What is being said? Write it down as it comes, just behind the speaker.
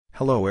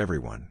Hello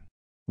everyone.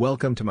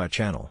 Welcome to my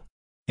channel.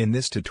 In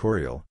this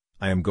tutorial,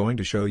 I am going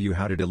to show you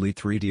how to delete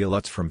 3D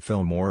LUTs from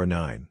Filmora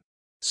 9.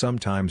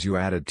 Sometimes you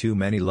added too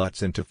many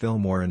LUTs into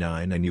Filmora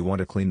 9 and you want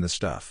to clean the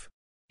stuff.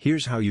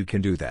 Here's how you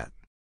can do that.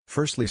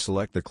 Firstly,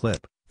 select the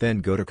clip,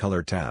 then go to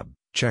Color tab,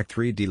 check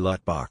 3D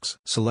LUT box,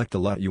 select the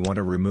LUT you want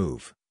to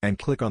remove, and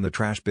click on the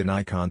trash bin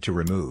icon to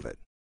remove it.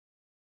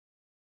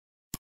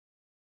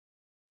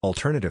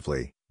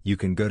 Alternatively, you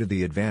can go to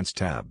the Advanced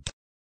tab.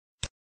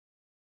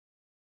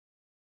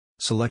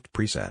 Select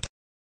Preset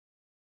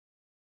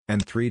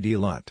and 3D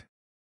LUT.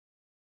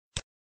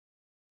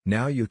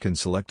 Now you can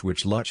select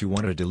which LUT you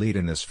want to delete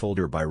in this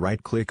folder by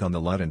right-click on the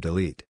LUT and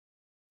delete.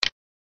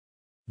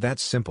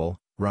 That's simple,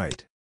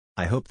 right?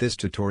 I hope this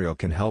tutorial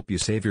can help you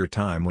save your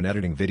time when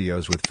editing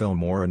videos with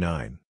Filmora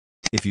 9.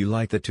 If you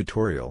like the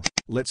tutorial,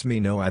 let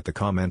me know at the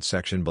comment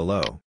section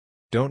below.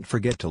 Don't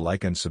forget to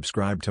like and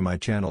subscribe to my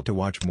channel to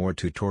watch more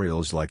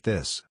tutorials like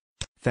this.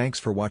 Thanks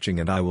for watching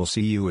and I will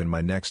see you in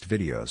my next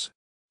videos.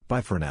 Bye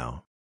for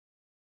now.